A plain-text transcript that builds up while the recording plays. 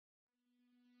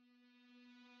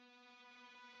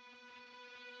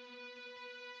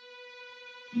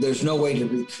there's no way to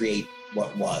recreate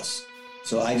what was.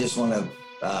 So I just want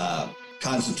to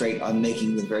concentrate on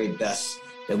making the very best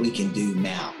that we can do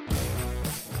now.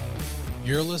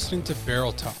 You're listening to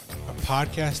Barrel Talk, a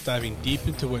podcast diving deep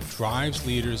into what drives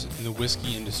leaders in the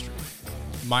whiskey industry.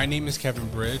 My name is Kevin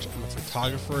Bridge. I'm a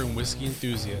photographer and whiskey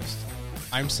enthusiast.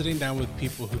 I'm sitting down with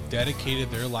people who dedicated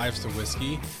their lives to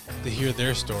whiskey to hear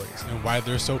their stories and why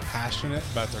they're so passionate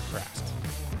about their craft.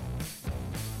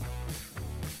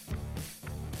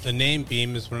 The name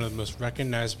Beam is one of the most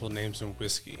recognizable names in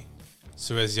whiskey.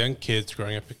 So as young kids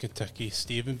growing up in Kentucky,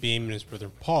 Stephen Beam and his brother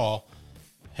Paul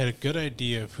had a good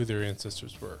idea of who their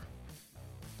ancestors were.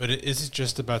 But it isn't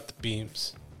just about the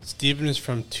Beams. Stephen is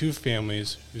from two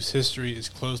families whose history is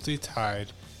closely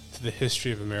tied to the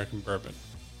history of American bourbon.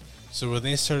 So when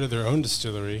they started their own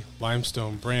distillery,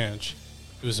 Limestone Branch,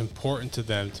 it was important to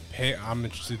them to pay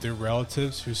homage to their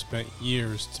relatives who spent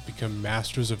years to become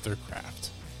masters of their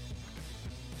craft.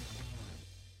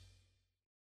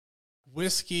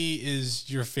 Whiskey is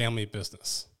your family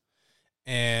business.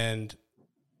 And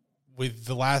with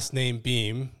the last name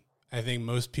Beam, I think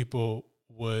most people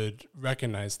would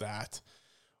recognize that.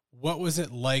 What was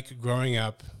it like growing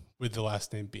up with the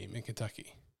last name Beam in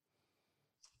Kentucky?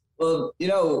 Well,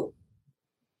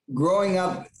 growing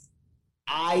up,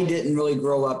 I didn't really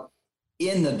grow up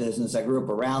in the business. I grew up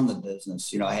around the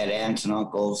business. I had aunts and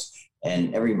uncles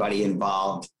and everybody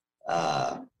involved.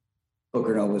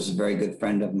 Booker was a very good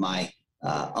friend of my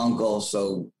uncle.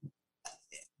 So,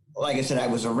 like I said, I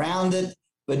was around it,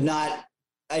 but I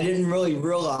didn't really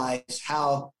realize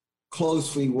how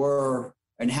close we were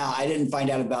and how I didn't find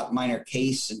out about Minor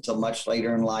Case until much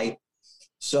later in life.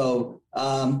 So,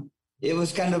 it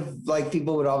was kind of like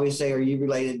people would always say, are you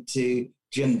related to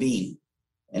Jim Beam?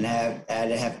 And I'd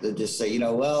have to just say,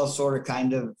 well, sort of,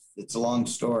 kind of, it's a long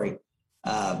story.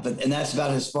 And that's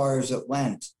about as far as it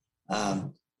went.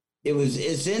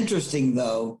 It's interesting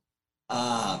though.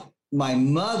 My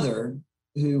mother,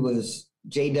 who was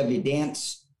J.W.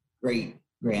 Dant's great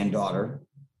granddaughter,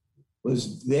 was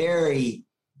very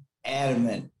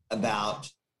adamant about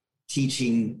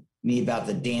teaching me about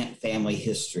the Dant family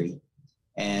history.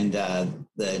 And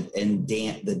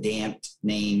the Dant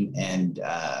name, and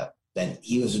that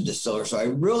he was a distiller. So I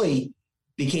really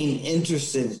became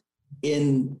interested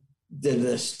in the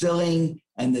distilling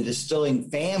and the distilling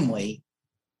family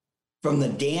from the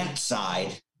Dant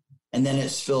side, and then it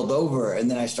spilled over, and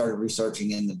then I started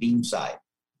researching in the Beam side.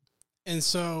 And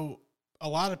so a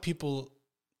lot of people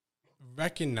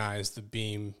recognize the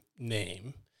Beam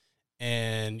name,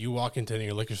 and you walk into any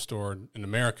liquor store in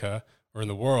America or in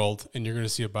the world, and you're going to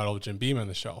see a bottle of Jim Beam on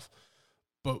the shelf.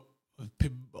 But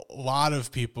a lot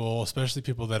of people, especially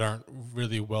people that aren't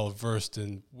really well versed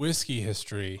in whiskey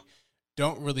history,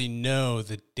 don't really know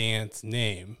the Dant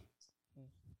name.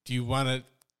 Do you want to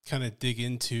kind of dig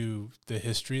into the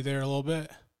history there a little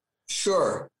bit?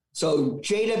 Sure. So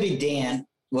J.W. Dant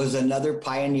was another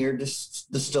pioneer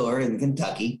distiller in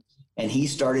Kentucky, and he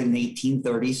started in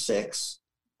 1836.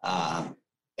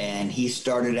 And he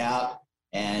started out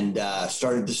and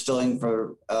started distilling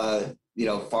for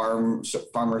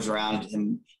farmers around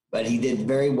him. But he did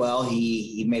very well.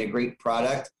 He made a great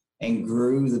product and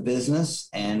grew the business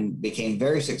and became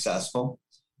very successful.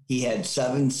 He had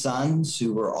 7 sons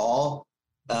who were all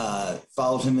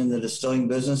followed him in the distilling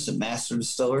business and master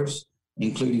distillers,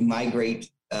 including my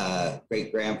great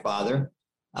grandfather.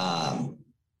 And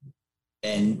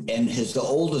the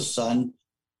oldest son,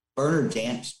 Bernard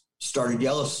Dant, started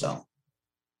Yellowstone.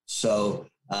 So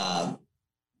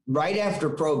right after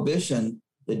Prohibition,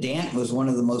 the Dants were one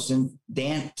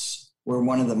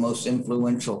of the most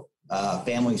influential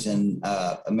families in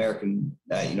American,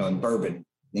 in bourbon,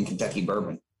 in Kentucky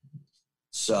bourbon.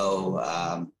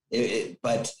 So,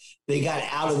 but they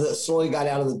slowly got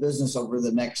out of the business over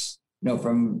the next,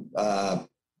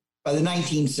 by the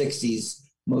 1960s,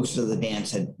 most of the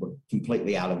Dants were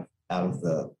completely out of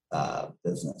the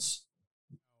business.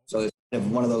 So it's kind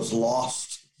of one of those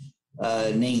lost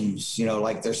names,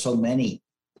 like there's so many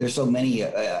in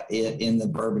the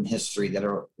bourbon history that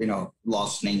are,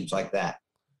 lost names like that.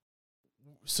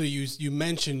 So you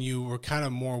mentioned you were kind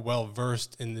of more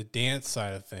well-versed in the Dant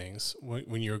side of things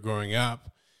when you were growing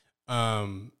up.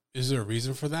 Is there a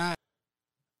reason for that?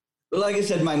 Well, like I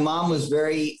said, my mom was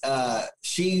very,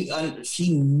 she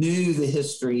knew the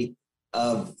history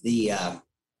of the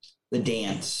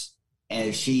Dants.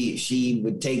 And she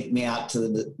would take me out to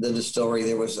the distillery.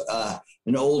 There was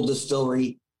an old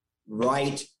distillery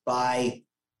right by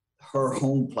her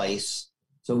home place.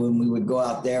 So when we would go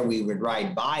out there, we would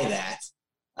ride by that.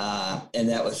 And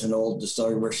that was an old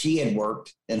distillery where she had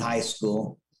worked in high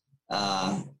school.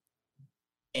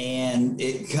 And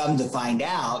it come to find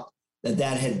out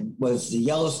that was the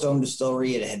Yellowstone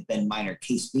distillery. It had been Minor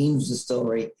Case Beam's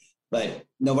distillery, but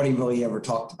nobody really ever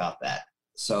talked about that.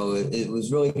 So it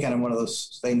was really kind of one of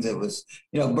those things that was,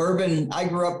 bourbon. I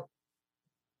grew up,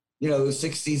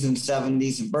 60s and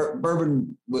 70s, and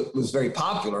bourbon was very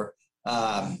popular.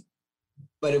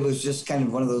 But it was just kind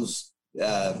of one of those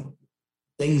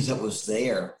things that was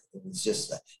there. It was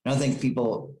just, I don't think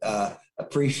people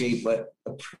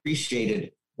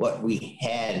appreciated what we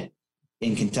had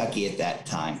in Kentucky at that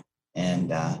time. And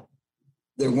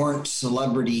there weren't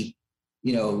celebrity,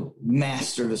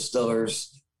 master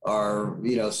distillers or,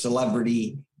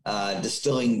 celebrity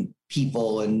distilling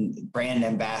people and brand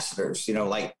ambassadors,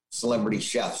 like celebrity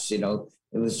chefs. It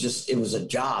was a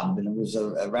job, and it was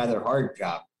a rather hard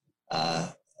job.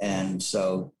 And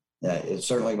so it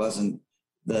certainly wasn't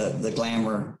the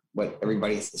glamour, what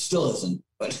everybody still isn't,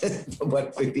 but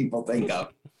what people think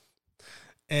of.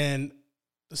 And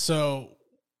so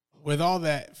with all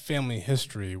that family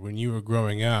history, when you were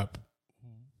growing up,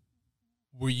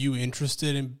 were you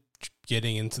interested in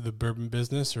getting into the bourbon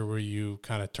business, or were you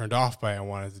kind of turned off by it and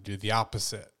wanted to do the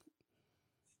opposite?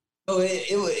 Oh,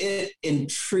 it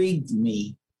intrigued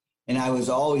me, and I was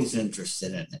always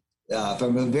interested in it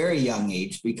from a very young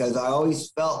age, because I always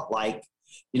felt like,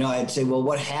 I'd say, well,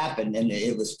 what happened? And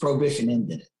it was Prohibition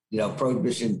ended it.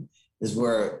 Prohibition is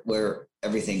where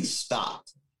everything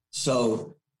stopped.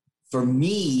 So for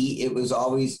me,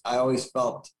 I always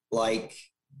felt like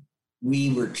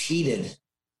we were cheated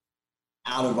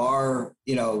out of our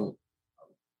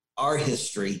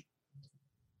history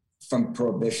from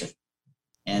Prohibition.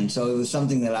 And so it was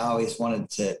something that I always wanted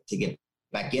to get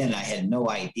back in. I had no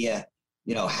idea,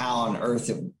 how on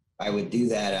earth I would do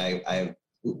that. I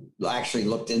actually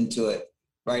looked into it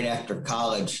right after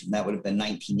college, and that would have been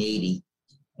 1980.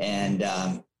 And,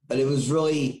 but it was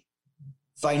really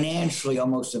financially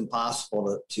almost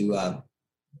impossible to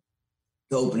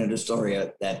open a distillery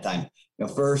at that time.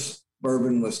 First,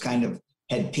 bourbon was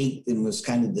had peaked and was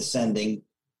kind of descending.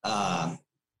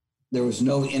 There was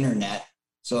no internet.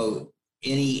 So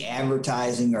any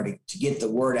advertising or to get the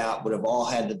word out would have all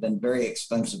had to have been very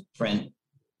expensive print.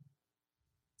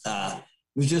 It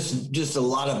was just a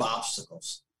lot of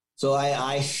obstacles. So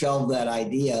I shelved that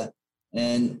idea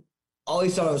and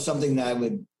always thought it was something that I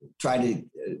would try to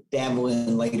dabble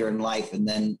in later in life. And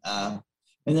then,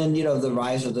 the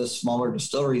rise of the smaller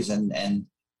distilleries and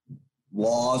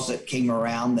laws that came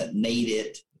around that made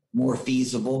it more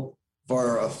feasible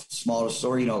for a small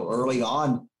distillery. Early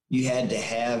on, you had to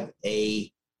have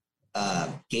a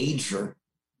gauger,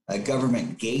 a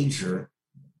government gauger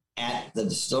at the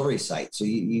distillery site. So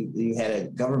you had a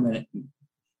government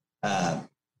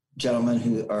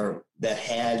gentleman that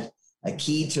had a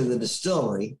key to the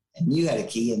distillery, and you had a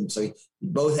key, and so you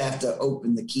both have to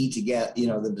open the key to get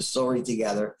the distillery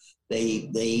together.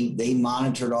 They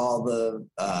monitored all the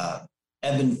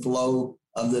ebb and flow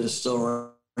of the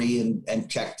distillery and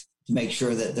checked to make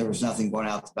sure that there was nothing going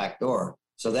out the back door.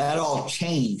 So that all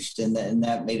changed, and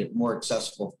that made it more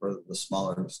accessible for the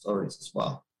smaller distilleries as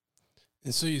well.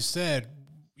 And so you said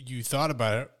you thought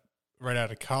about it right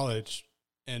out of college,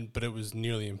 but it was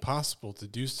nearly impossible to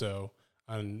do so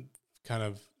on kind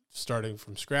of starting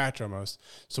from scratch almost.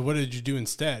 So what did you do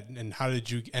instead, and how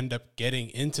did you end up getting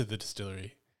into the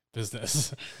distillery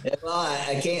business? Well,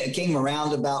 I came a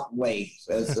roundabout way.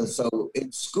 So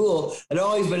in school, I'd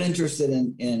always been interested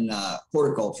in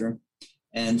horticulture.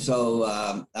 And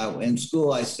so in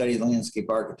school, I studied landscape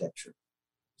architecture.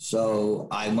 So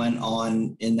I went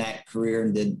on in that career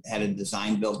and had a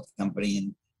design build company.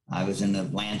 And I was in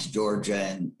Atlanta, Georgia,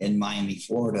 and in Miami,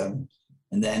 Florida.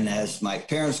 And then as my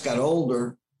parents got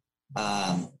older,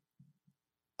 I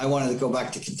wanted to go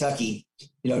back to Kentucky,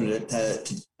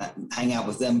 to hang out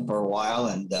with them for a while,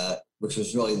 and which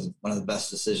was really one of the best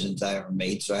decisions I ever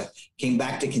made. So I came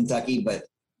back to Kentucky, but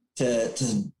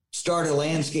to start a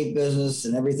landscape business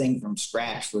and everything from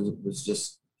scratch was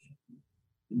just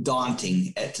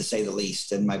daunting, to say the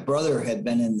least. And my brother had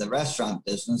been in the restaurant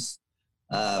business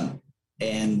and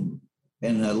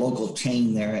in a local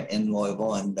chain there in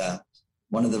Louisville, and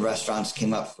one of the restaurants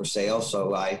came up for sale.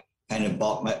 So I kind of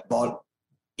bought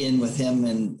in with him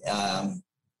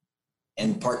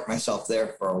and parked myself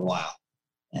there for a while.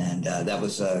 And that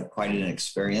was quite an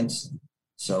experience.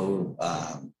 So,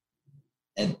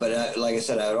 but like I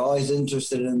said, I was always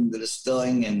interested in the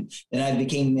distilling, and then I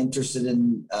became interested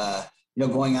in,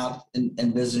 going out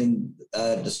and visiting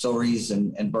distilleries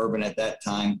and bourbon at that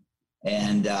time.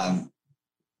 And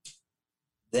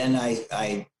then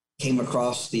I came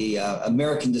across the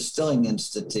American Distilling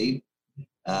Institute,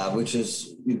 which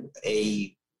is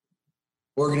a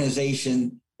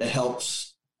organization that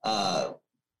helps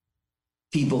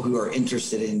people who are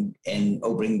interested in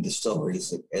opening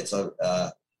distilleries. It's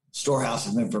a storehouse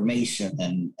of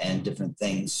information and different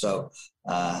things. So,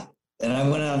 and I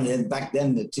went on, and back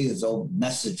then too, there's old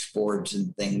message boards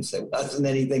and things that wasn't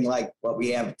anything like what we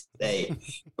have today.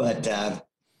 But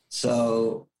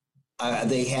so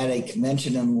they had a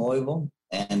convention in Louisville,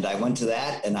 and I went to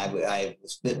that, and I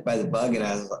was bit by the bug, and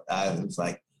I was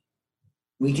like,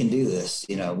 we can do this,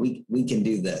 we can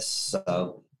do this.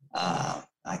 So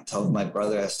I told my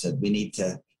brother, I said, we need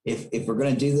to, if we're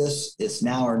going to do this, it's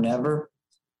now or never.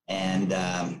 And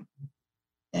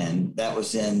that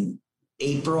was in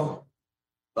April.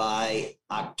 By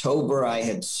October, I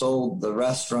had sold the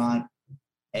restaurant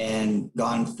and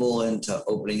gone full into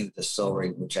opening a distillery,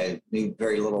 which I knew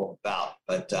very little about.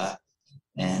 But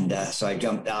so I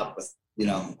jumped out with,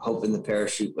 hoping the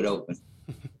parachute would open.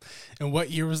 And what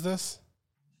year was this?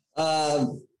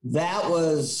 That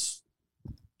was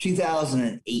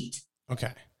 2008.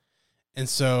 Okay. And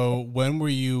so when were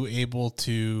you able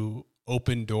to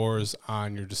open doors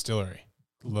on your distillery,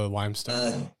 the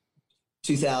Limestone?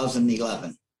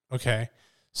 2011. Okay.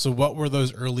 So what were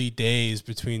those early days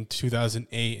between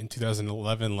 2008 and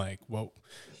 2011 like? What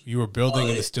you were building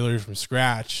a distillery from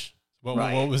scratch.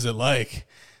 What was it like?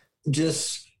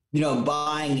 Just,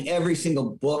 buying every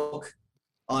single book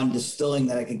on distilling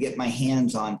that I could get my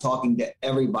hands on, talking to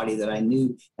everybody that I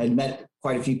knew. I'd met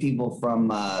quite a few people from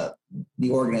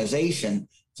the organization.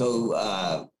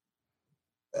 So,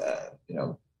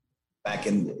 back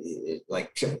in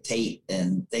like Chip Tate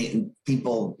and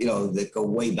people, that go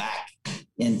way back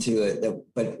into it,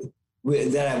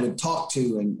 that I would talk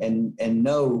to and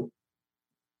know.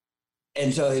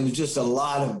 And so it was just a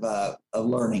lot of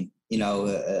learning,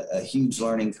 a huge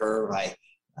learning curve. I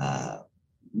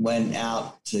went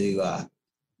out to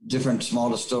different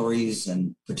small distilleries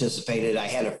and participated. I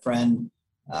had a friend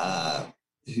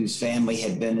whose family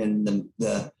had been in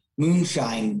the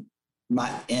moonshine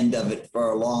end of it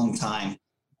for a long time.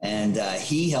 And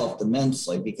he helped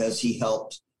immensely because he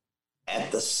helped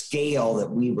at the scale that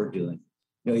we were doing.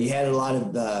 You had a lot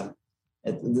of,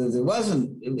 it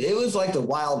was like the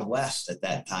Wild West at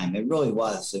that time. It really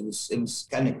was. It was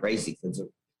kind of crazy because of,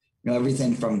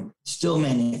 everything from still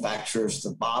manufacturers to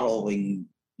bottling,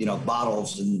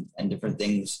 bottles and different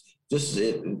things. Just,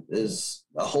 it is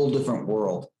a whole different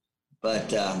world.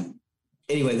 But,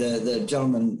 anyway, the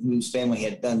gentleman whose family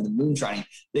had done the moonshining,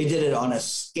 they did it on a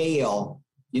scale,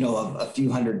 of a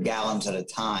few hundred gallons at a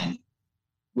time,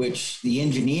 which the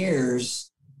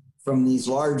engineers from these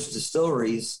large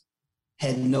distilleries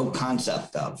had no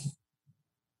concept of.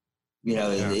 They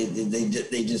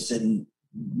just didn't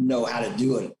know how to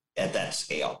do it at that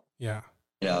scale. Yeah.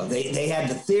 They had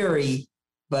the theory,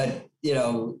 but,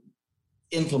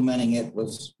 implementing it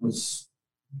was,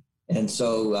 and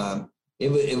so,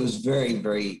 it was very,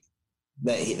 very,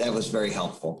 that was very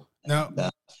helpful. Now,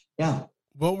 yeah.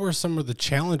 What were some of the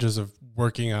challenges of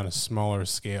working on a smaller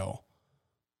scale?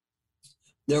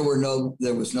 There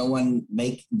was no one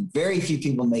very few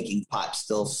people making pot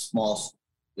stills, small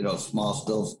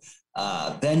stills.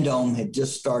 Vendome had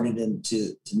just started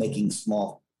into making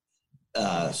small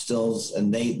stills,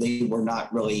 and they were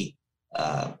not really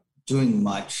doing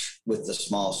much with the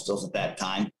small stills at that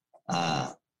time.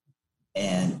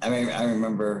 And I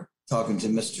remember talking to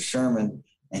Mr. Sherman,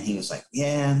 and he was like,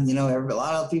 yeah, a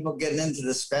lot of people getting into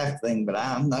this craft thing, but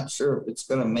I'm not sure if it's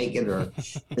going to make it or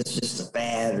it's just a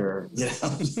fad or,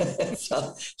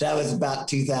 So that was about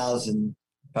 2000,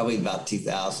 probably about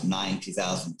 2009,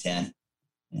 2010.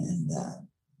 And,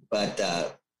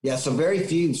 so very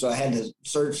few. So I had to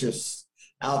search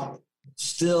out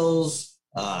stills.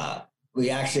 We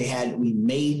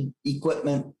made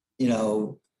equipment,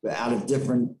 out of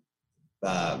different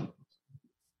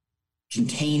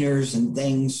containers and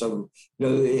things. So,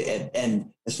 and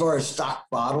as far as stock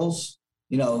bottles,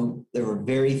 there were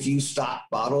very few stock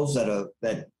bottles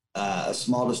that a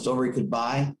small distillery could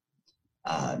buy.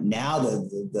 Now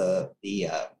the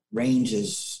range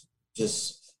is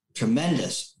just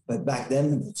tremendous, but back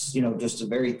then it's, just a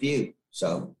very few.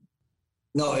 So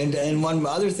no. And one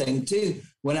other thing too,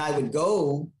 when I would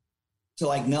go to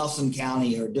like Nelson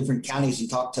County or different counties and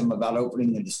talk to them about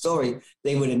opening a distillery,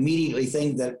 they would immediately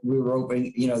think that we were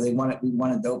opening, we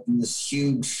wanted to open this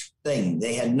huge thing.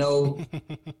 They had no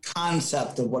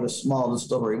concept of what a small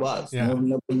distillery was. Yeah.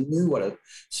 Nobody knew what a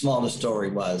small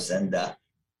distillery was. And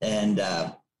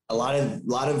a lot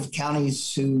of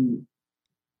counties who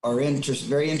are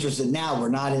very interested now were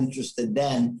not interested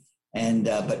then.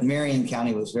 But Marion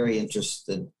County was very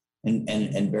interested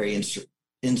and very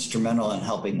instrumental in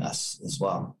helping us as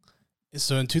well.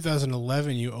 So in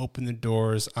 2011, you opened the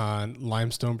doors on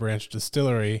Limestone Branch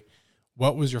Distillery.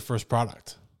 What was your first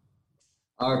product?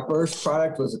 Our first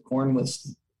product was a corn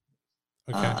whiskey,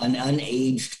 Okay. an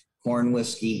unaged corn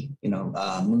whiskey,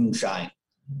 moonshine,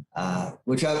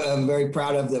 which I'm very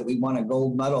proud of, that we won a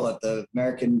gold medal at the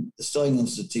American Distilling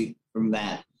Institute from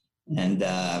that. And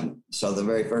so the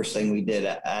very first thing we did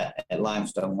at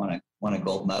Limestone won a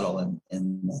gold medal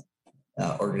in the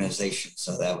organization.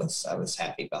 So I was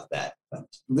happy about that. But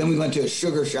then we went to a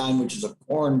sugar shine, which is a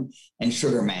corn and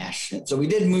sugar mash. And so we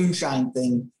did moonshine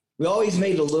thing. We always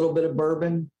made a little bit of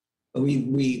bourbon, but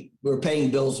we were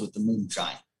paying bills with the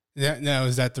moonshine. Yeah. Now,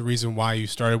 is that the reason why you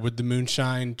started with the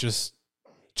moonshine, just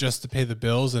to pay the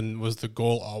bills? And was the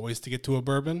goal always to get to a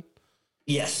bourbon?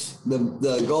 Yes.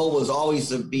 The goal was always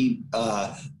to be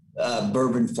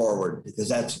bourbon forward, because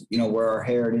that's, where our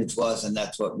heritage was, and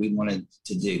that's what we wanted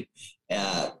to do.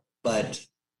 But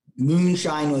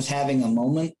moonshine was having a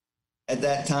moment at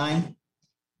that time,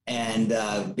 and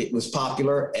it was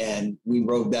popular, and we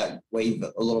rode that wave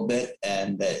a little bit,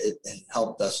 and it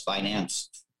helped us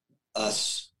finance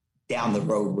us down the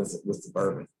road with the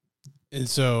bourbon. And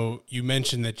so you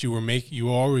mentioned that you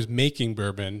were always making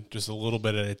bourbon just a little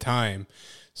bit at a time.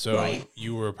 So right.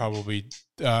 You were probably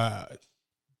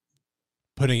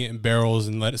putting it in barrels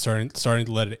and starting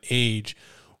to let it age.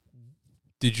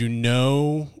 Did you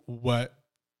know what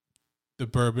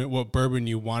bourbon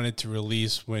you wanted to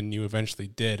release when you eventually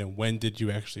did, and when did you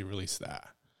actually release that?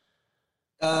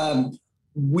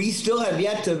 We still have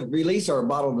yet to release our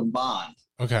bottled and bond.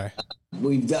 Okay.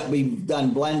 We've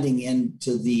done blending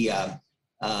into the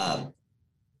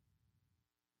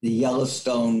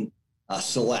Yellowstone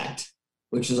Select,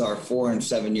 which is our 4 and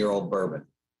 7 year old bourbon.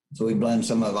 So we blend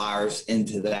some of ours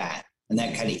into that, and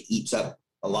that kind of eats up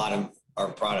a lot of our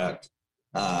product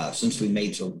since we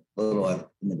made so little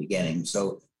in the beginning.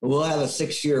 So we'll have a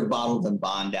 6-year bottled and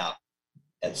bond out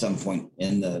at some point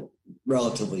in the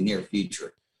relatively near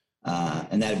future,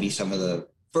 and that'd be some of the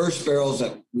first barrels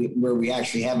where we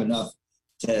actually have enough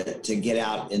to get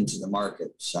out into the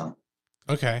market. So,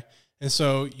 okay. And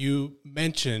so you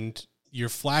mentioned your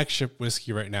flagship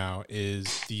whiskey right now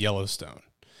is the Yellowstone.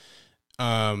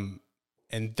 And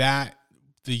that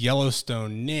the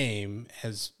Yellowstone name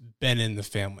has been in the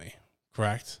family,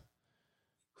 correct?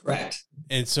 Correct.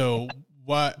 And so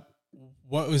what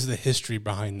was the history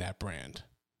behind that brand?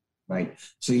 Right.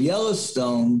 So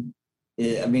Yellowstone,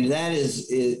 that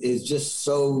is just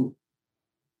so,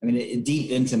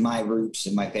 deep into my roots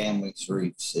and my family's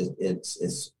roots.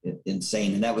 It's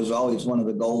insane. And that was always one of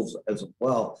the goals as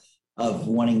well, of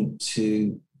wanting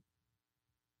to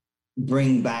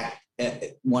bring back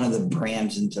one of the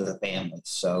brands into the family.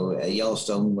 So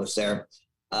Yellowstone was there.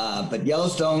 But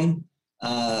Yellowstone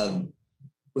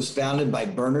was founded by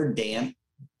Bernard Dant.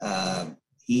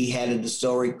 He had a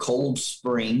distillery, Cold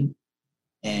Spring,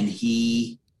 and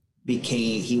he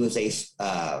was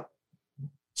a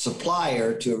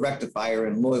supplier to a rectifier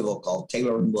in Louisville called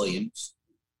Taylor and Williams.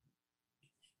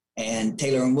 And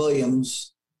Taylor and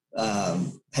Williams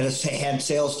had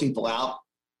salespeople out.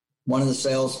 One of the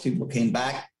salespeople came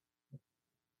back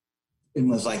and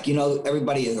was like,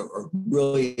 everybody are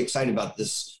really excited about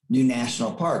this new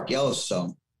national park,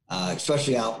 Yellowstone,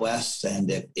 especially out west.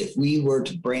 And if we were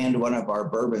to brand one of our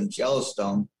bourbons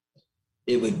Yellowstone,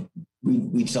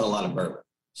 we'd sell a lot of bourbon.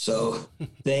 So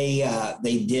they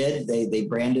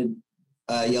branded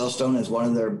Yellowstone as one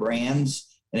of their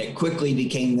brands, and it quickly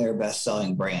became their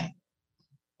best-selling brand.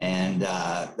 And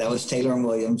that was Taylor and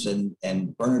Williams,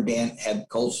 and Bernard Dant had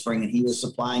Cold Spring, and he was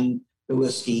supplying the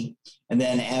whiskey. And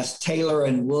then as Taylor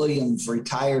and Williams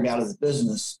retired out of the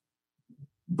business,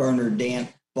 Bernard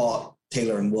Dant bought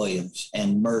Taylor and Williams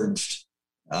and merged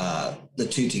the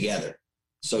two together.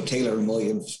 So Taylor and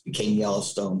Williams became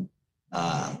Yellowstone.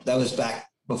 That was back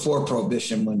before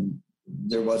Prohibition, when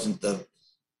there wasn't the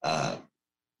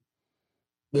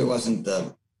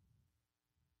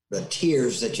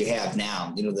tiers that you have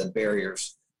now, the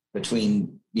barriers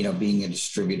between, being a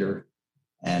distributor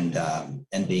and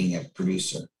being a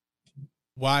producer.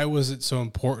 Why was it so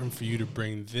important for you to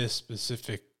bring this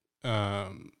specific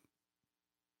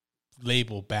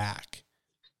label back?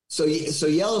 So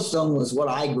Yellowstone was what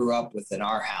I grew up with in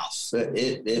our house.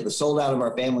 It was sold out of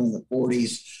our family in the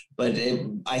 40s, but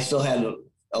I still had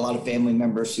a lot of family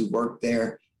members who worked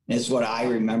there. And it's what I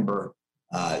remember.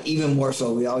 Even more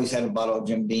so, we always had a bottle of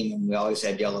Jim Beam, and we always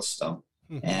had Yellowstone.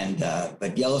 Mm-hmm.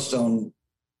 But Yellowstone,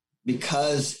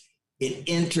 because it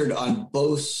entered on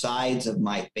both sides of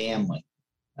my family,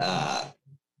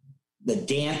 the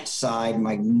Dant side,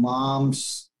 my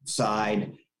mom's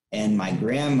side, and my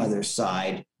grandmother's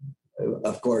side.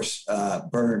 Of course,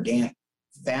 Bernard Dant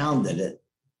founded it,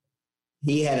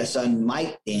 he had a son,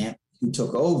 Mike Dant, who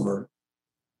took over,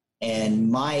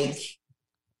 and Mike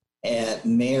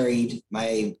married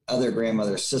my other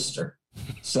grandmother's sister.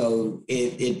 So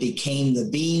it became the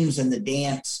Beams and the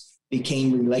Dants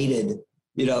became related.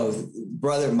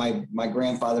 Brother, my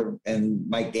grandfather and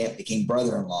Mike Dant became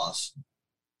brother-in-laws.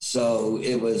 So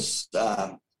it was,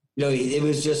 it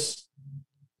was just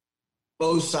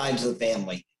both sides of the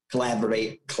family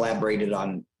collaborated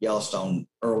on Yellowstone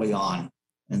early on.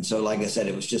 And so, like I said,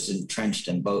 it was just entrenched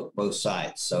in both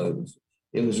sides. So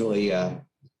it was really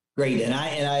great. And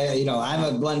I'm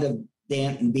a blend of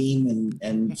Dant and Beam,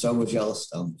 and so was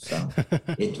Yellowstone. So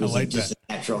it was just a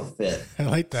natural fit. I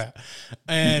like that.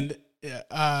 And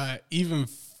even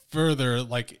further,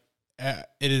 like it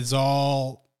is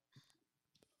all,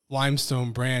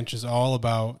 Limestone Branch is all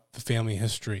about the family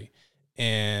history.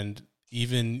 And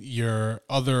even your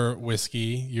other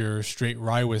whiskey, your straight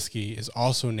rye whiskey, is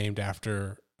also named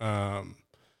after part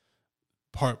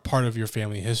of your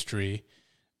family history.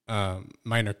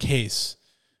 Minor Case.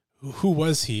 Who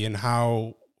was he, and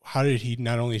how did he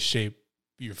not only shape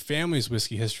your family's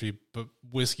whiskey history, but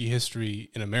whiskey history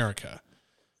in America?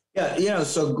 Yeah,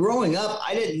 so growing up,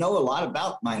 I didn't know a lot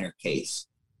about Minor Case.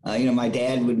 My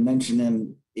dad would mention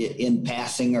him in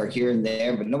passing or here and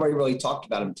there, but nobody really talked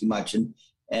about him too much.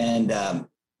 And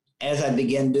as I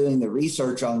began doing the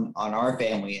research on our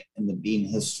family and the Beam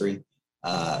history,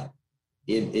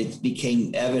 it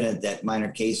became evident that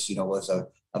Minor Case, was a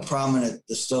prominent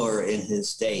distiller in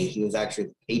his day. He was actually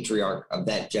the patriarch of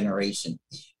that generation.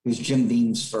 He was Jim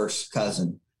Beam's first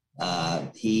cousin.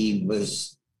 He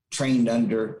was trained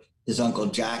under his Uncle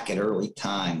Jack at early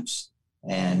times.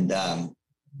 And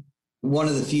one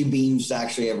of the few Beams to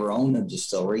actually ever own a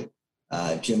distillery.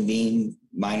 Jim Beam,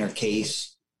 Minor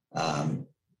Case,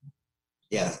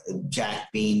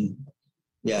 Jack Beam.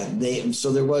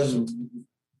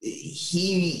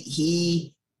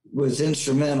 He was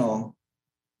instrumental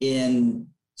in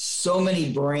so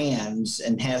many brands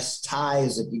and has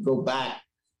ties. If you go back,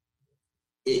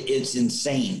 it's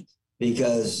insane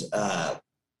because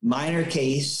Minor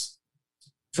Case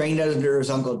trained under his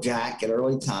Uncle Jack at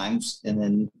early times, and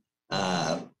then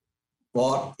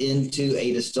bought into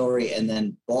a distillery, and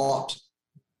then bought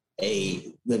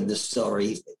the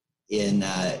distillery in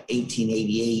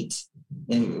 1888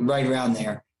 and right around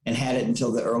there, and had it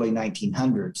until the early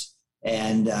 1900s.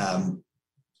 And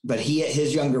but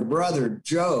his younger brother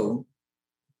Joe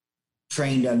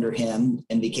trained under him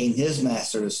and became his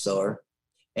master distiller.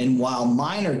 And while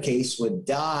Minor Case would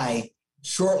die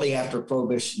shortly after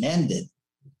Prohibition ended,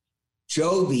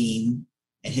 Joe Beam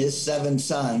and his 7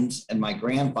 sons, and my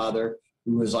grandfather,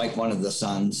 who was like one of the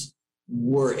sons,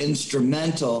 were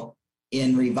instrumental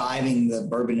in reviving the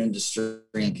bourbon industry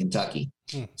in Kentucky.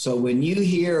 So when you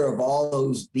hear of all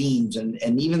those Beams,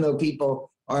 and even though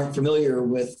people aren't familiar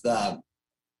with the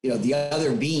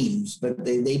other Beams, but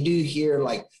they do hear,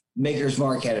 like Maker's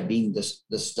Mark had a Beam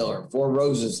distiller, Four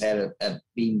Roses had a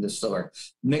Beam distiller,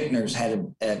 Michner's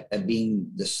had a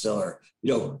Beam distiller.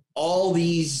 All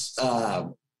these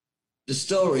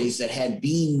distilleries that had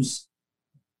Beams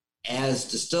as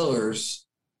distillers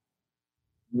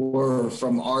were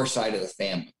from our side of the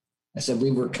family. I said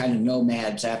we were kind of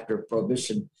nomads after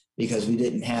Prohibition because we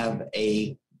didn't have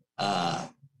a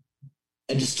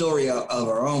distillery of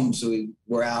our own, so we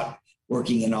were out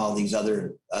working in all these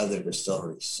other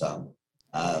distilleries. So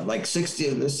like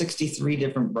 63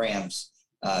 different brands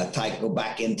go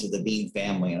back into the Beam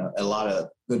family, and a lot of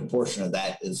good portion of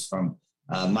that is from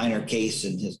Minor Case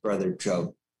and his brother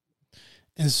Joe.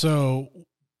 And so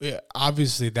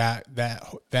obviously that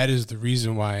is the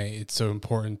reason why it's so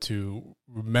important to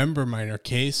remember Minor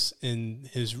Case in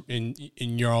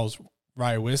Jarl's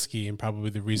rye whiskey, and probably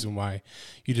the reason why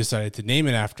you decided to name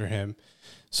it after him.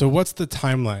 So what's the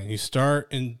timeline? You start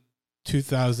in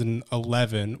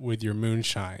 2011 with your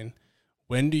moonshine.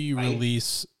 When do you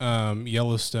release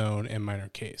Yellowstone and Minor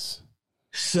Case?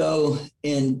 So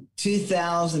in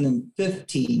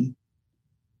 2015,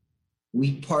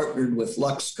 we partnered with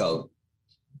Luxco,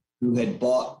 who had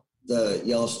bought the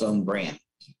Yellowstone brand.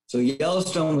 So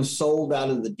Yellowstone was sold out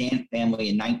of the Dant family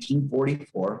in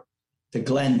 1944 to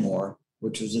Glenmore,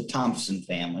 which was a Thompson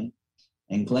family.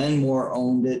 And Glenmore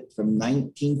owned it from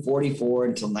 1944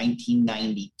 until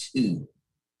 1992,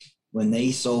 when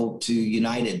they sold to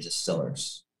United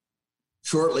Distillers.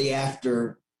 Shortly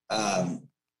after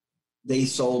they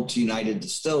sold to United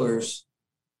Distillers,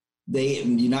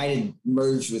 United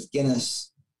merged with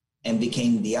Guinness and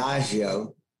became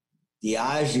Diageo.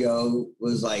 Diageo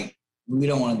was like, we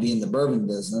don't want to be in the bourbon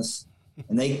business.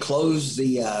 And they closed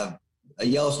the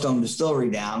Yellowstone distillery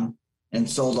down and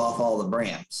sold off all the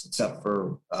brands except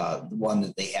for the one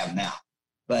that they have now.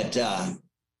 But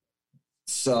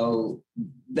so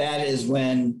that is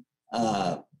when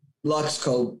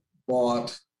Luxco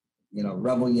bought,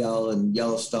 Rebel Yell and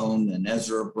Yellowstone and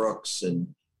Ezra Brooks and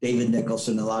David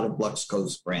Nicholson, a lot of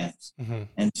Luxco's brands. Mm-hmm.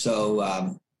 And so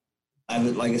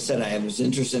like I said, I was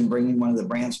interested in bringing one of the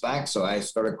brands back. So I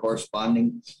started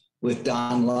corresponding with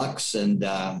Don Lux, and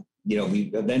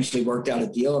we eventually worked out a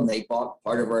deal, and they bought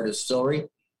part of our distillery.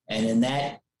 And in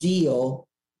that deal,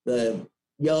 the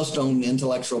Yellowstone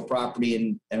intellectual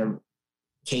property and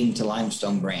came to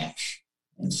Limestone Branch.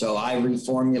 And so I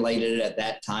reformulated it at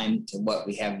that time to what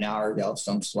we have now, our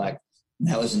Yellowstone Select. And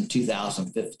that was in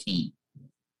 2015.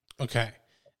 Okay.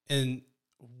 And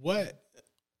what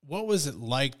was it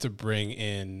like to bring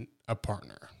in a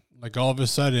partner? Like all of a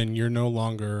sudden you're no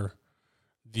longer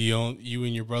you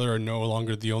and your brother are no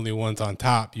longer the only ones on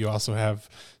top. You also have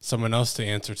someone else to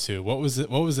answer to. What was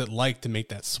it like to make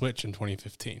that switch in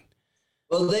 2015?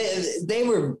 Well, they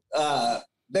were a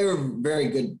very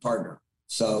good partner.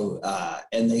 So,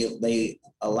 and they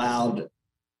allowed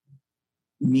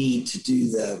me to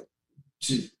do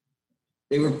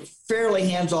they were fairly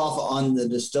hands off on the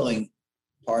distilling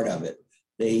part of it.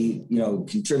 They,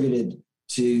 contributed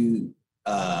to,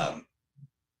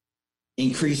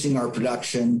 increasing our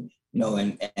production,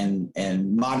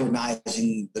 and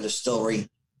modernizing the distillery,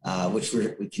 which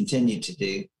we continue to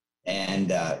do,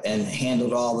 and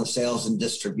handled all the sales and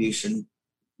distribution,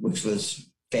 which was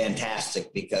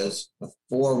fantastic because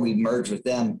before we merged with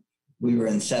them, we were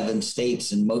in 7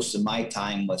 states, and most of my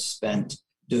time was spent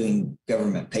doing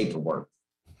government paperwork.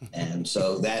 And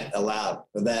so that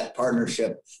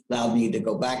partnership allowed me to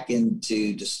go back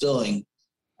into distilling,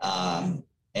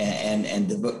 and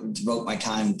devote my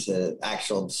time to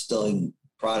actual distilling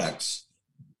products.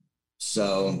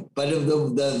 So, but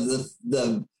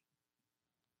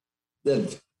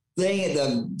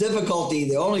the difficulty,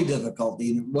 the only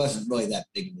difficulty, and it wasn't really that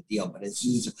big of a deal, but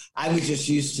I was just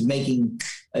used to making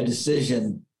a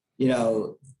decision,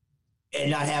 and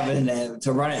not having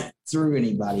to run it through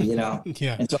anybody,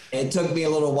 Yeah. And so it took me a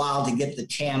little while to get the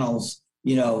channels,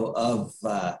 of,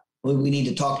 we need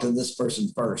to talk to this person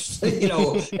first, and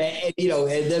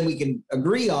then we can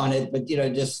agree on it. But,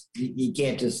 you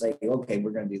can't just say, okay,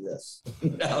 we're going to do this,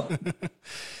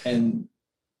 and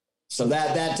so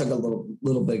that took a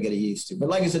little bit of getting used to. But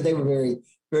like I said, they were very,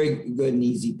 very good and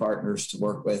easy partners to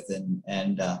work with,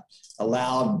 and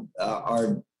allowed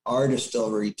our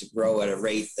distillery to grow at a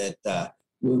rate that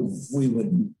we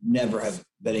would never have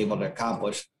been able to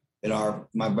accomplish in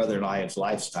my brother and I's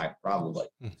lifetime, probably.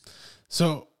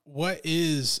 So what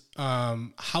is,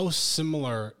 how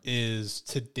similar is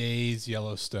today's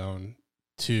Yellowstone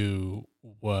to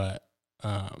what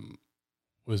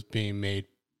was being made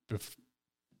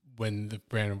when the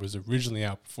brand was originally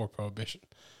out before Prohibition?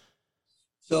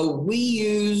 So we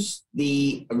use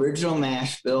the original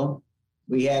mash bill.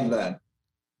 We have a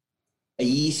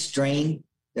yeast strain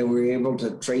that we were able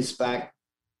to trace back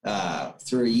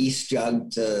through a yeast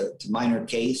jug to minor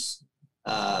case.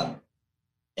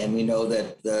 And we know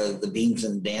that the beans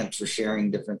and the damps were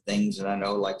sharing different things. And I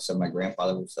know, like I said, my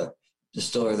grandfather was a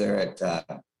distiller there at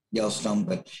Yellowstone.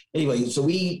 But anyway, so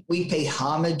we pay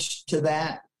homage to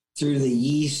that through the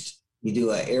yeast. We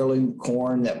do an heirloom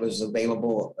corn that was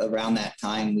available around that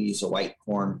time. We use a white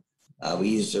corn. We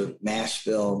use a mash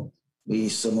bill. We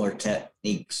use similar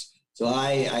techniques. So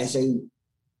I say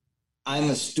I'm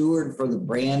a steward for the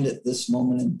brand at this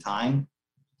moment in time.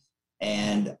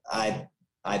 And I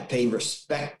pay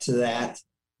respect to that,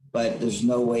 but there's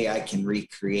no way I can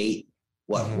recreate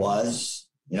what was.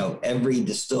 Every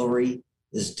distillery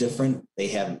is different. We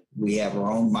have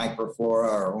our own microflora,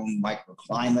 our own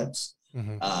microclimates.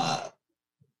 Mm-hmm.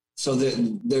 So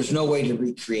there's no way to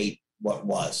recreate what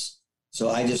was. So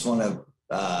I just want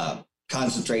to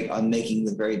concentrate on making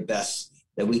the very best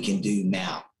that we can do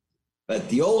now. But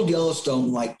the old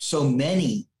Yellowstone, like so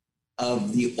many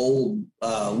of the old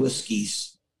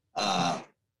whiskeys,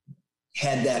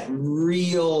 had that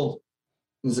real,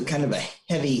 it was a kind of a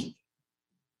heavy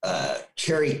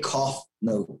cherry cough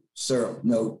note, syrup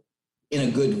note, in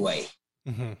a good way.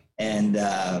 Mm-hmm. And,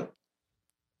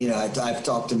 I've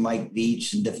talked to Mike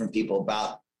Beach and different people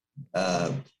about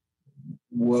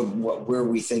where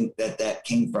we think that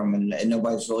came from, and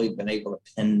nobody's really been able to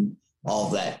pin all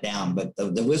of that down. But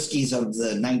the whiskeys of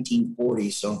the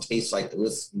 1940s don't taste like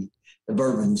the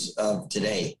bourbons of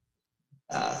today.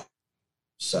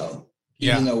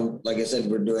 Even though, like I said,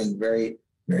 we're doing very,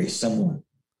 very similar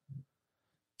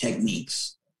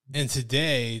techniques. And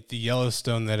today, the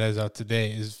Yellowstone that is out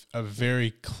today is a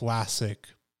very classic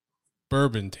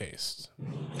bourbon taste,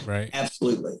 right?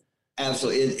 Absolutely.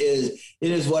 Absolutely. It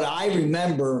is what I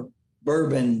remember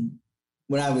bourbon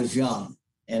when I was young,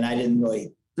 and I didn't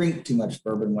really drink too much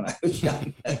bourbon when I was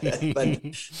young,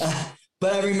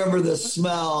 but I remember the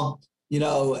smell,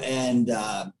 and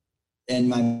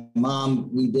my mom,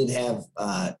 we did have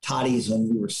toddies when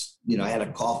we were, had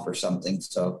a cough or something.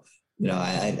 So,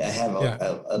 I have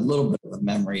a little bit of a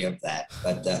memory of that,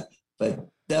 but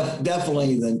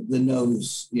definitely the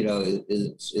nose,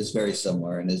 is very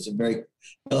similar, and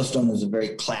Yellowstone is a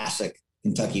very classic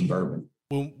Kentucky bourbon.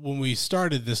 When we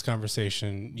started this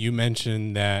conversation, you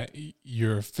mentioned that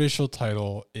your official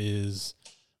title is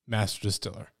Master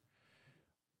Distiller,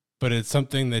 but it's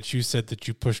something that you said that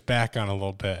you pushed back on a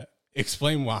little bit.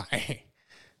 Explain why.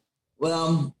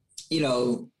 Well,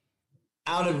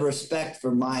 out of respect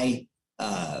for my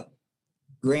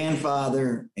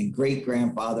grandfather and great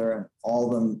grandfather and all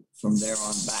of them from there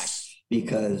on back,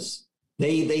 because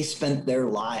they spent their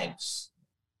lives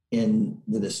in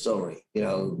the distillery.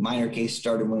 Minor Case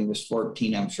started when he was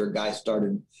 14. I'm sure Guy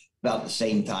started about the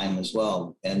same time as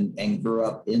well, and grew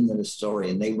up in the distillery,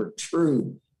 and they were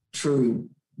true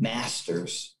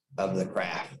masters of the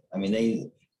craft. I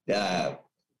mean,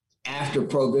 after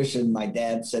Prohibition, my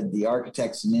dad said the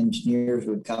architects and engineers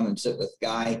would come and sit with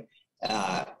Guy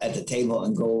at the table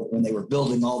and go, when they were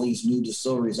building all these new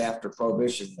distilleries after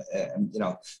Prohibition, and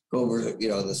go over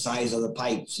the size of the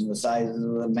pipes and the size of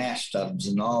the mash tubs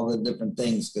and all the different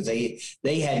things, because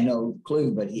they had no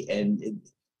clue. But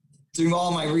through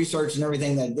all my research and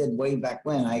everything that I did way back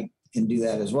when, I can do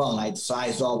that as well. And I'd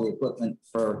sized all the equipment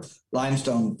for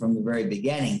limestone from the very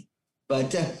beginning.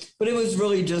 But it was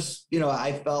really just,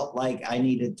 I felt like I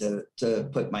needed to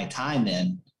put my time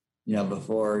in,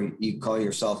 before you call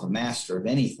yourself a master of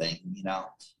anything,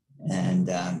 And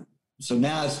so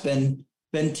now it's been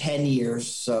 10 years.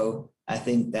 So I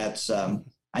think that's,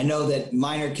 I know that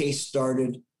Minor Case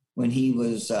started when he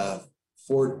was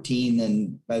 14,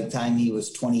 and by the time he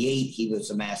was 28, he was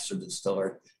a master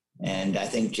distiller. And I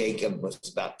think Jacob was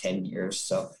about 10 years.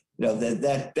 So,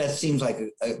 that seems like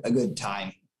a good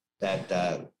time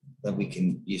that we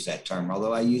can use that term,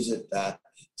 although I use it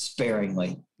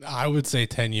sparingly. I would say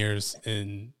 10 years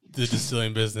in the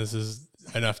distilling business is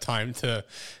enough time to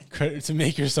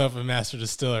make yourself a master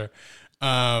distiller.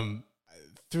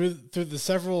 Through the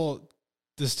several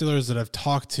distillers that I've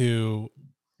talked to,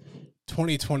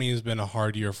 2020 has been a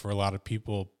hard year for a lot of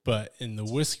people, but in the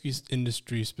whiskey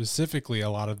industry specifically, a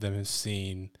lot of them have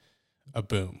seen a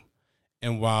boom.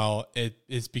 And while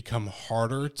it's become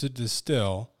harder to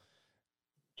distill,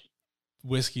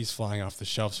 whiskey's flying off the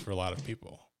shelves for a lot of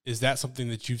people. Is that something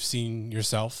that you've seen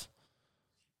yourself?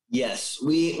 Yes,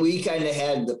 we kind of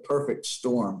had the perfect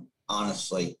storm,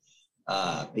 honestly,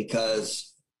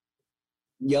 because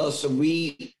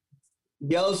Yellowstone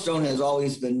has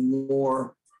always been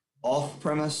more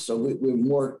off-premise, so we're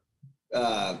more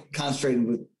concentrated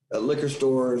with liquor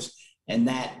stores and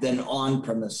that than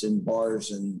on-premise in bars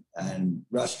and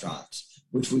restaurants,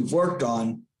 which we've worked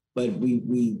on, but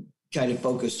we kind of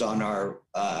focused on our,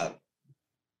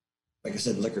 like I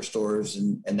said, liquor stores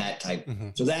and that type. Mm-hmm.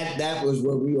 So that was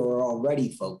where we were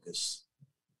already focused.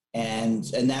 And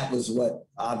that was what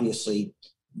obviously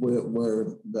where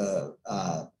the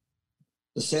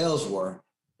sales were.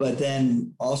 But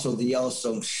then also the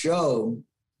Yellowstone show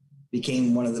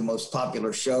became one of the most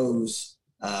popular shows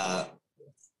of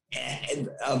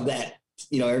that.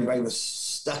 Everybody was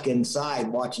stuck inside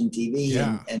watching TV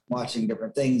and watching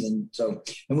different things. And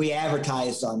we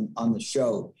advertised on the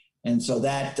show. And so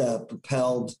that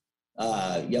propelled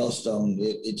Yellowstone.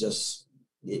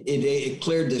 It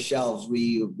cleared the shelves.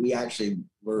 We actually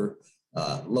were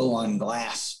low on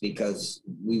glass because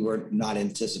we were not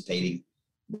anticipating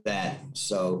that.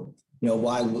 So,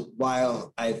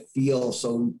 while I feel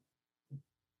so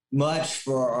much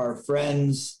for our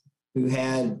friends who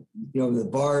had, the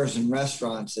bars and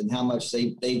restaurants and how much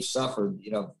they've suffered,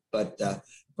 but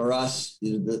for us,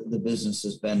 the business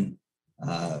has been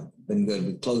good.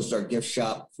 We closed our gift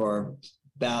shop for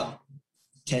about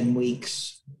 10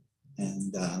 weeks.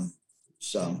 And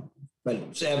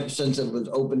but since it was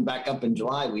opened back up in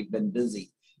July, we've been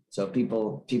busy. So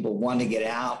people want to get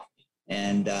out.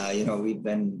 And, we've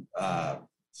been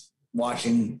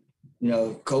watching,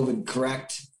 COVID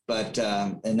correct, but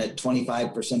and at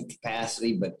 25%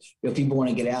 capacity. But, people want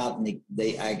to get out, and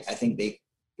I think they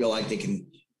feel like they can,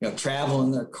 travel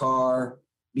in their car,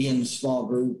 be in a small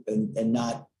group, and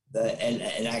not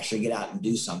and actually get out and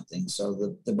do something.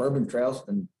 So the Bourbon Trail's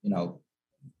been,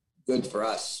 good for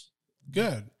us.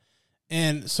 Good.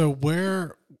 And so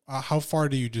how far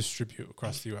do you distribute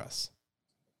across the U.S.?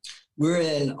 We're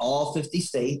in all 50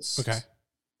 states. Okay.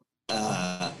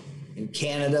 In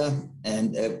Canada,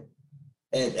 and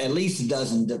at least a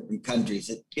dozen different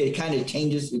countries. It kind of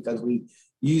changes because we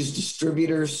use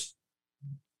distributors,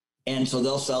 and so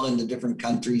they'll sell into different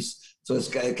countries. So it's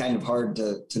kind of hard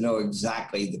to know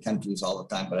exactly the countries all the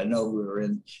time. But I know we were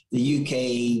in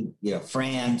the UK,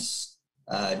 France,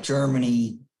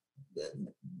 Germany,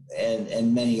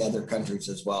 and many other countries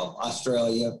as well.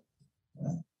 Australia.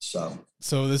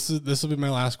 So this will be my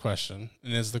last question,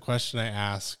 and it's the question I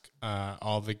ask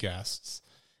all the guests.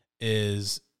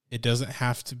 Is it doesn't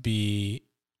have to be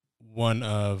one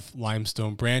of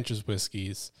Limestone Branch's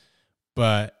whiskeys,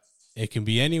 but it can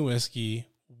be any whiskey.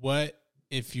 What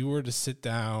if you were to sit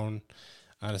down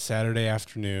on a Saturday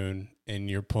afternoon and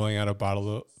you're pulling out a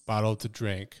bottle to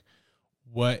drink?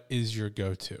 What is your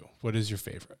go-to? What is your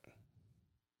favorite?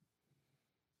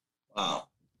 Wow.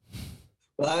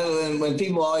 Well, when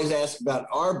people always ask about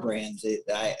our brands,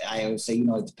 I always say,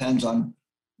 it depends on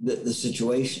the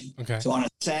situation. Okay. So on a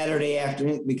Saturday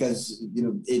afternoon, because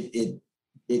it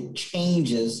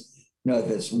changes, if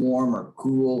it's warm or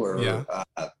cool or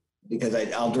because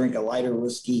I'll drink a lighter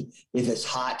whiskey if it's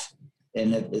hot,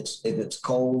 and if it's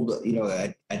cold,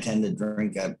 I tend to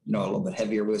drink a little bit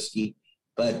heavier whiskey.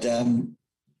 But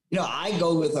I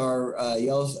go with our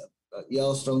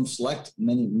Yellowstone Select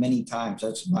many times.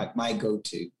 That's my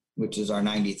go-to, which is our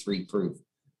 93 proof.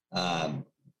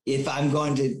 If I'm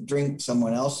going to drink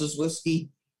someone else's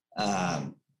whiskey, I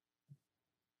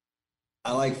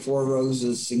like Four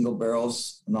Roses single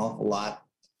barrels an awful lot.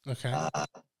 Okay.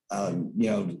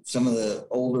 Some of the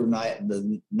older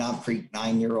the Knob Creek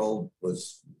 9-year-old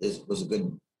was a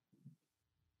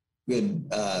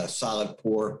good solid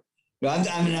pour.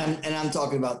 I'm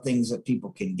talking about things that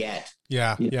people can get.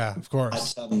 Yeah, of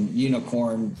course. Some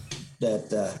unicorn that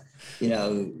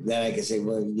that I can say,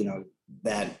 well,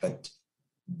 that,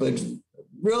 but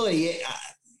really,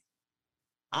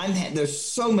 there's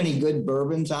so many good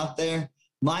bourbons out there.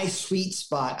 My sweet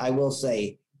spot, I will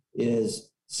say, is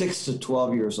 6 to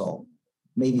 12 years old,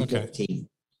 maybe 15.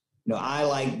 I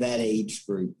like that age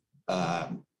group.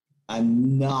 I'm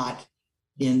not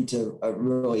into a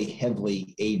really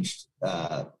heavily aged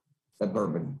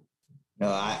bourbon.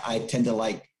 I tend to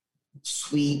like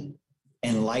sweet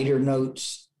and lighter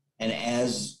notes. And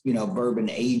as bourbon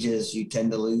ages, you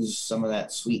tend to lose some of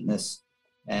that sweetness,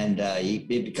 and it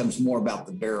becomes more about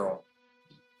the barrel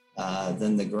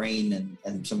than the grain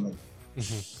and some of the,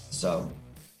 so.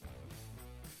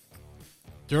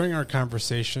 During our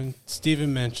conversation,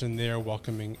 Stephen mentioned they are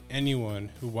welcoming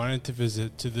anyone who wanted to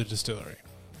visit to the distillery.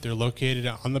 They're located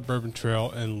on the Bourbon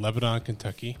Trail in Lebanon,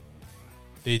 Kentucky.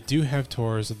 They do have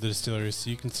tours of the distillery so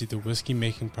you can see the whiskey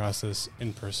making process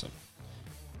in person.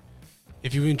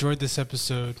 If you enjoyed this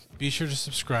episode, be sure to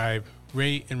subscribe,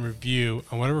 rate, and review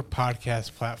on whatever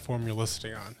podcast platform you're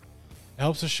listening on. It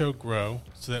helps the show grow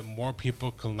so that more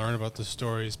people can learn about the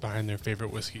stories behind their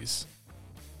favorite whiskeys.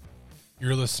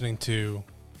 You're listening to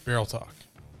Barrel Talk.